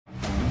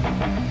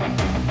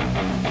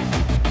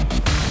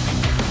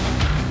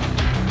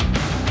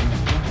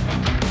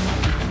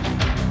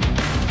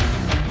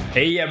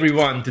Hey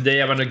everyone,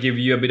 today I want to give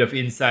you a bit of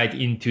insight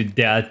into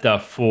Delta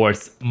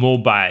Force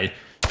Mobile.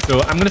 So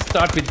I'm going to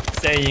start with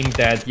saying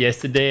that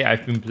yesterday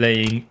I've been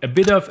playing a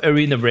bit of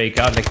Arena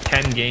Breakout, like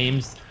 10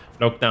 games,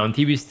 Lockdown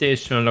TV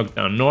Station,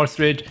 Lockdown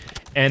Northridge,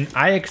 and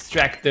I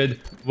extracted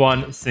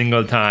one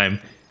single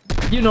time.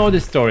 You know the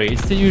story,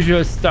 it's the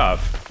usual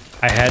stuff.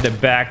 I had a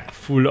bag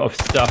full of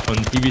stuff on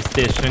TV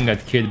Station,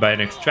 got killed by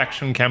an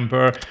extraction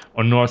camper.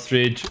 On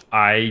Northridge,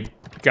 I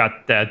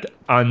got that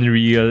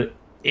unreal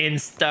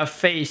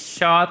insta-face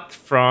shot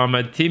from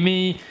a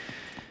Timmy,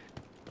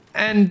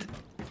 and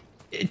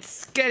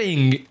it's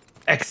getting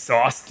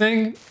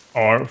exhausting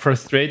or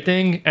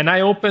frustrating. And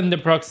I opened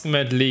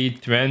approximately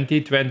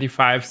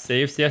 20-25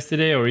 saves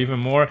yesterday or even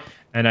more,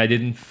 and I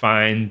didn't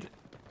find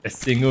a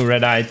single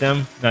red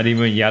item, not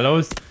even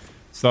yellows.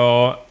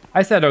 So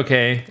I said,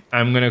 okay,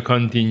 I'm gonna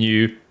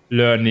continue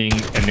learning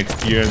and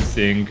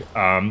experiencing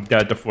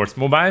Delta Force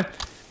Mobile.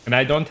 And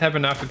I don't have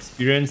enough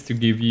experience to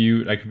give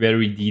you like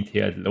very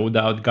detailed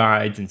loadout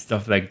guides and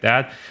stuff like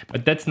that.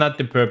 But that's not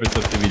the purpose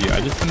of the video.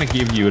 I just want to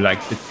give you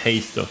like the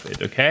taste of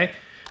it, okay?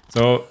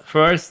 So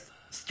first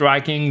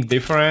striking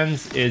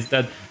difference is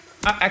that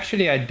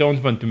actually I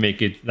don't want to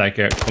make it like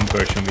a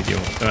conversion video.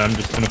 So I'm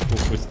just going to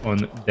focus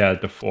on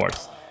Delta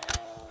Force.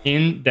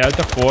 In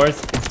Delta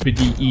Force, it's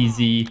pretty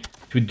easy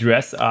to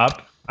dress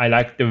up. I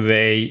like the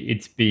way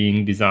it's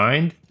being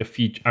designed. The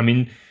feature, I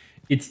mean,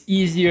 it's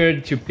easier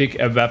to pick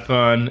a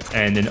weapon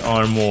and an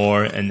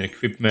armor and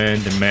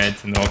equipment and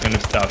meds and all kind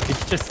of stuff.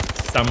 It's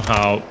just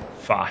somehow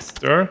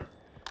faster.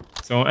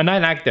 So, and I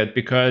like that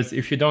because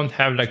if you don't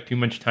have like too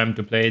much time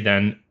to play,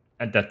 then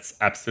that's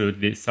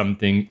absolutely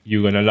something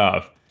you're gonna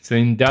love. So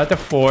in Delta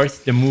Force,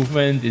 the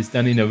movement is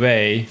done in a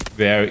way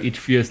where it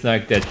feels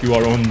like that you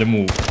are on the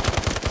move.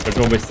 There's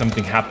always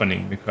something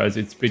happening because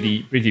it's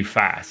pretty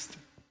fast,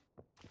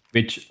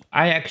 which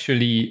I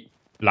actually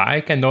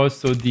like. And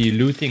also the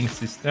looting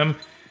system,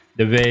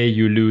 the way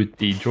you loot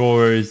the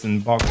drawers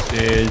and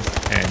boxes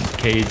and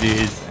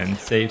cases and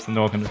safes and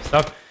all kind of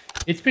stuff,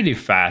 it's pretty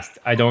fast.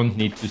 I don't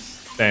need to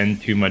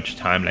spend too much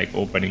time like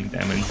opening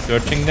them and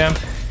searching them.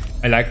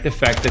 I like the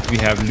fact that we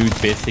have loot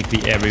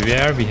basically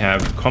everywhere. We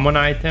have common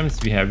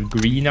items, we have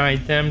green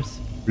items,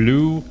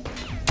 blue,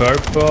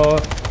 purple,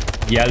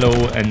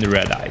 yellow and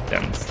red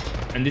items.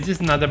 And this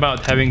is not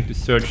about having to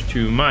search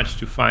too much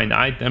to find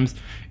items.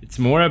 It's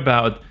more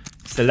about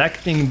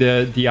selecting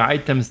the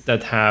items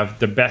that have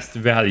the best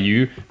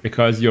value,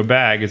 because your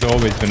bag is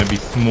always going to be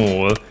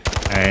small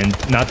and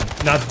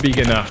not big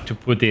enough to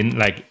put in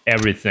like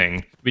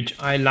everything, which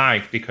I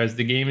like because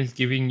the game is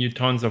giving you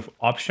tons of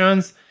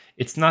options.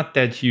 It's not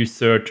that you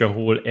search a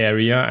whole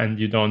area and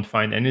you don't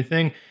find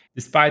anything.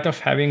 Despite of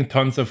having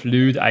tons of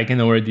loot, I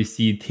can already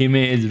see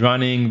teammates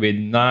running with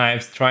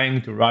knives,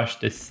 trying to rush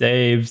the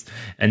saves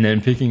and then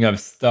picking up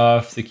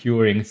stuff,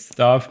 securing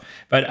stuff.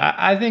 But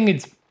I think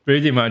it's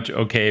pretty much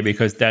okay,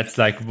 because that's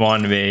like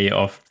one way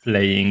of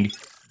playing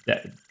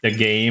the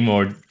game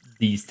or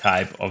these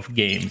type of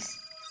games.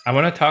 I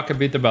want to talk a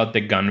bit about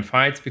the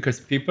gunfights, because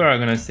people are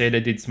going to say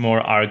that it's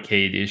more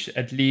arcade-ish.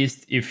 At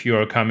least if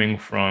you're coming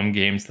from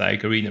games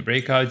like Arena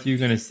Breakout, you're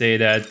going to say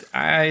that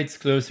it's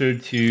closer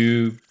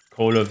to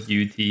Call of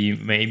Duty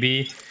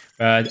maybe.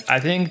 But I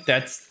think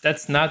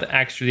that's not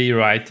actually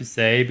right to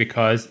say,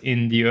 because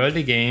in the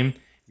early game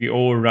we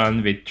all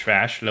run with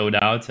trash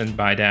loadouts, and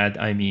by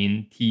that I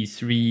mean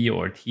T3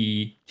 or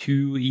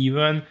T2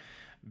 even.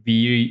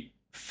 We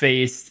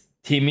face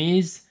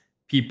Timmies,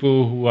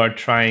 people who are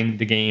trying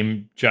the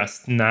game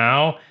just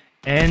now,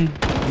 and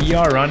we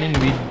are running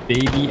with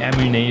baby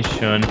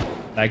ammunition,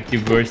 like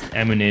the worst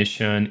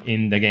ammunition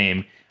in the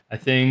game. I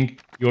think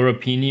your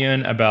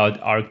opinion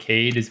about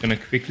arcade is going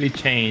to quickly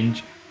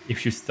change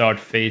if you start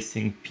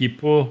facing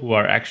people who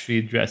are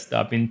actually dressed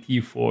up in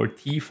T4,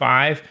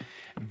 T5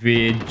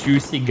 with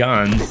juicy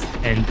guns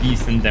and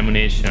decent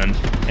ammunition.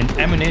 And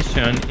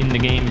ammunition in the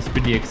game is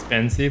pretty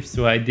expensive,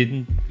 so I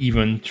didn't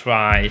even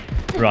try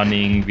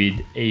running with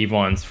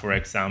A1s, for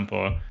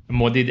example. A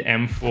modded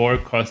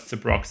M4 costs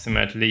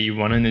approximately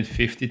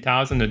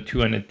 150,000 or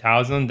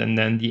 200,000, and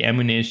then the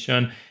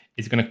ammunition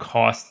is going to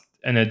cost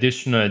an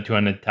additional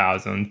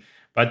 200,000.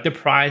 But the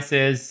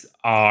prices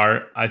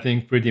are, I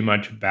think, pretty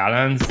much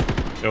balanced.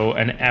 So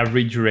an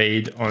average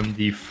raid on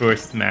the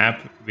first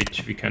map,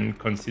 which we can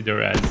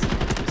consider as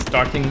the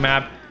starting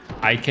map,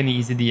 I can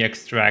easily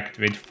extract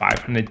with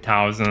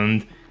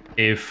 500,000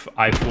 if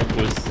I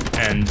focus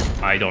and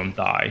I don't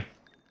die.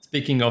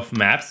 Speaking of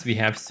maps, we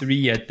have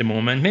 3 at the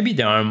moment. Maybe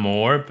there are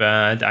more,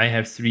 but I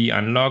have 3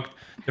 unlocked.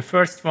 The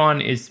first one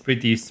is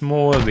pretty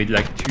small, with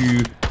like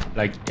 2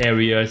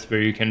 areas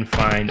where you can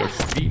find, or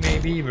 3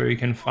 maybe, where you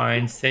can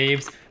find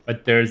saves.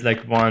 But there's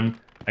like one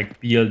like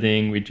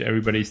building which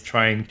everybody's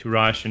trying to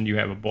rush, and you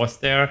have a boss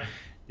there.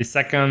 The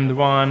second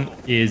one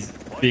is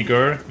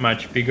bigger,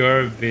 much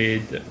bigger,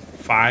 with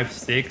 5,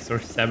 6 or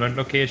 7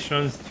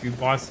 locations, 2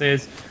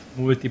 bosses,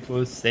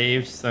 multiple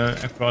saves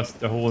across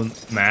the whole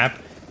map.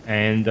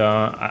 and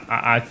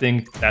I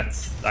think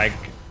that's like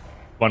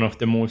one of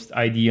the most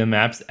ideal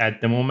maps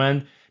at the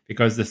moment,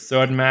 because the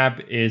third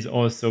map is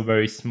also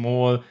very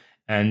small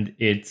and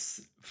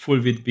it's full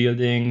with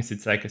buildings.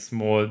 It's like a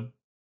small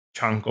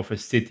chunk of a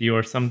city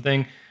or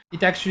something.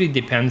 It actually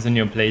depends on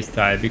your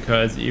playstyle,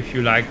 because if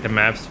you like the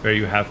maps where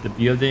you have the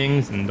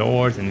buildings and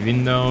doors and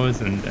windows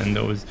and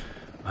those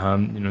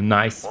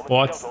nice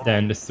spots,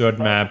 then the third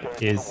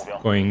map is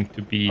going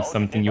to be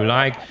something you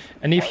like.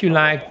 And if you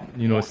like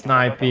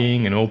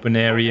sniping and open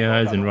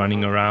areas and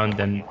running around,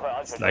 then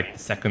it's like the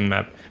second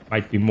map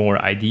might be more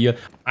ideal.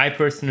 I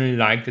personally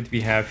like that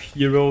we have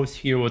hero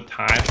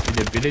types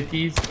with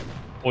abilities.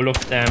 All of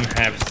them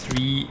have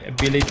 3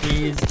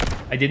 abilities.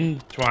 I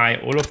didn't try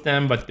all of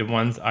them, but the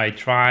ones I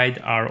tried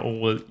are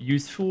all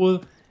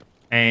useful.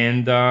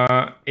 And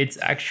it's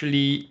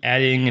actually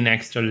adding an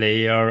extra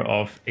layer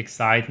of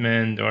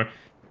excitement, or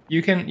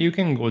you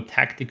can go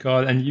tactical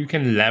and you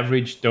can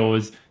leverage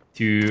those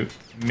to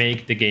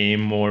make the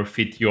game more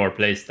fit your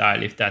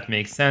playstyle, if that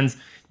makes sense.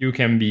 You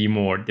can be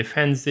more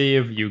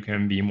defensive, you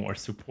can be more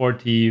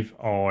supportive,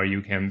 or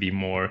you can be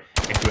more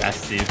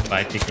aggressive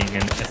by picking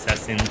an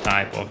assassin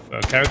type of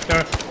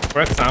character.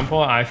 For example,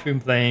 I've been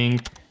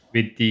playing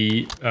with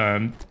the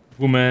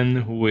woman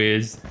who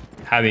is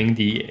having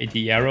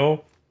the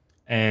arrow,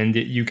 and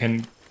you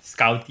can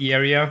scout the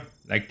area,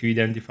 like to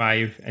identify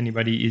if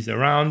anybody is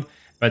around.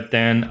 But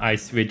then I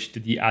switched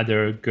to the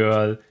other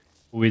girl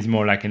who is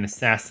more like an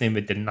assassin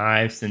with the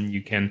knives, and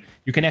you can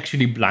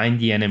actually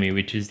blind the enemy,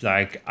 which is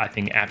like, I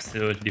think,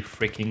 absolutely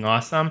freaking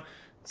awesome.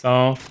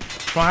 So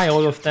try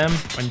all of them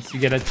once you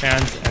get a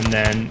chance, and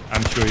then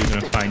I'm sure you're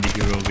gonna find a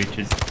hero which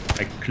is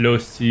like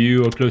close to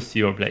you or close to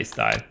your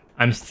playstyle.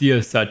 I'm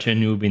still such a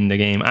noob in the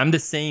game. I'm the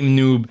same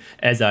noob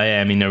as I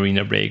am in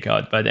Arena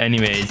Breakout. But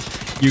anyways,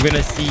 you're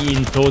gonna see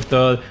in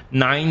total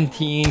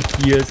 19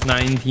 kills,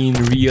 19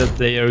 real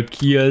player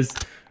kills.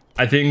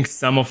 I think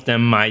some of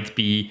them might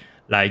be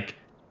like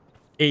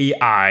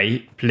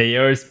AI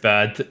players,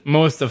 but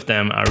most of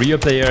them are real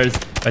players.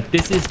 But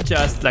this is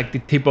just like the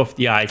tip of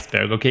the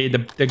iceberg, okay?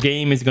 The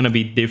game is gonna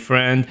be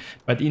different,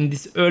 but in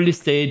this early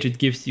stage, it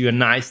gives you a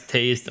nice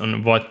taste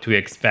on what to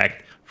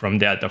expect from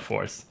Delta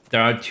Force.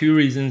 There are 2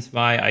 reasons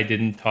why I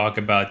didn't talk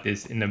about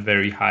this in a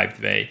very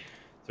hyped way.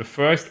 So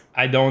first,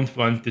 I don't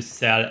want to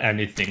sell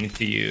anything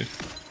to you.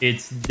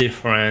 It's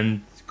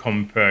different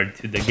compared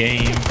to the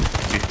game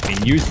we've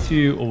been used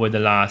to over the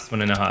last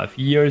 1.5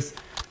 years,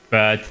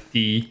 but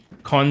the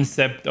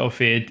concept of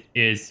it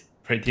is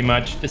pretty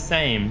much the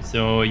same.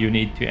 So you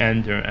need to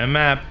enter a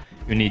map,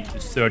 you need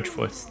to search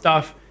for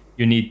stuff,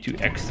 you need to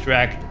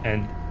extract,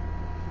 and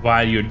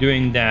while you're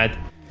doing that,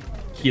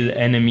 kill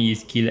enemy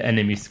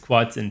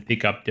squads and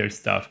pick up their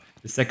stuff.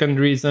 The second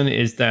reason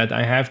is that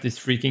I have this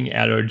freaking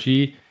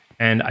allergy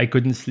and I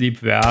couldn't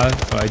sleep well,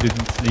 so I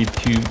didn't sleep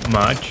too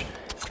much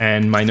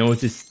and my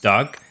nose is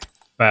stuck.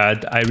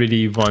 But I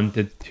really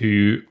wanted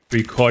to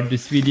record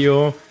this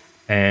video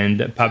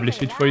and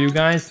publish it for you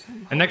guys.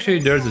 And actually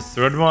there's a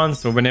third one.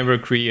 So whenever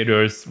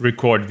creators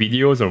record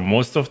videos, or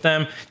most of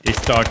them, they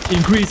start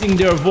increasing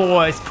their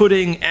voice,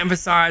 putting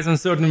emphasis on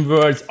certain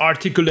words,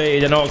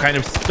 articulate and all kind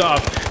of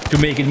stuff to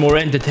make it more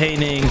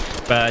entertaining.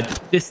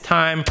 But this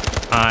time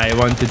I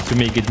wanted to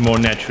make it more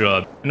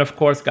natural. And of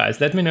course, guys,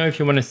 let me know if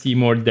you want to see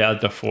more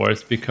Delta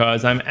Force,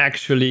 because I'm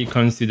actually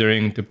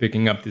considering to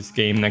picking up this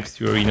game next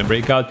to Arena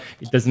Breakout.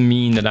 It doesn't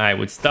mean that I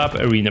would stop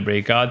Arena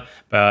Breakout,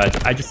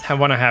 but I just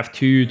want to have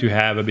 2 to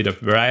have a bit of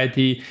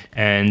variety.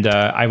 And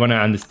I want to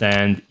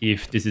understand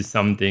if this is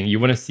something you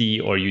want to see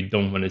or you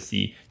don't want to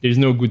see. There's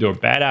no good or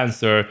bad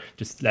answer.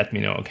 Just let me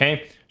know,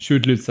 okay?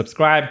 Shoot, loot,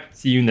 subscribe.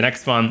 See you in the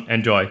next one.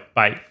 Enjoy.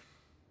 Bye.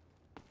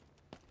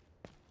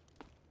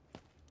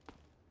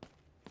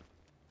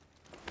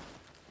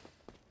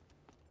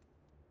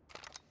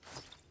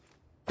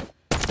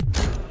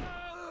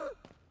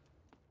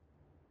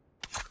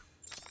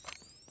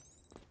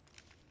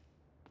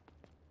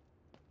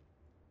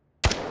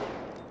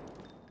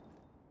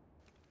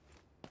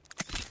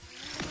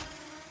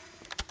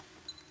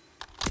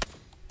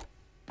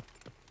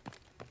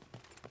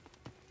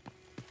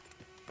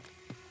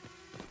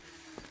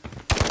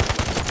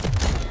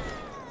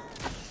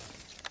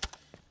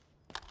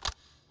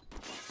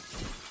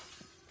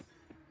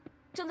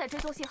正在追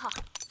踪信号。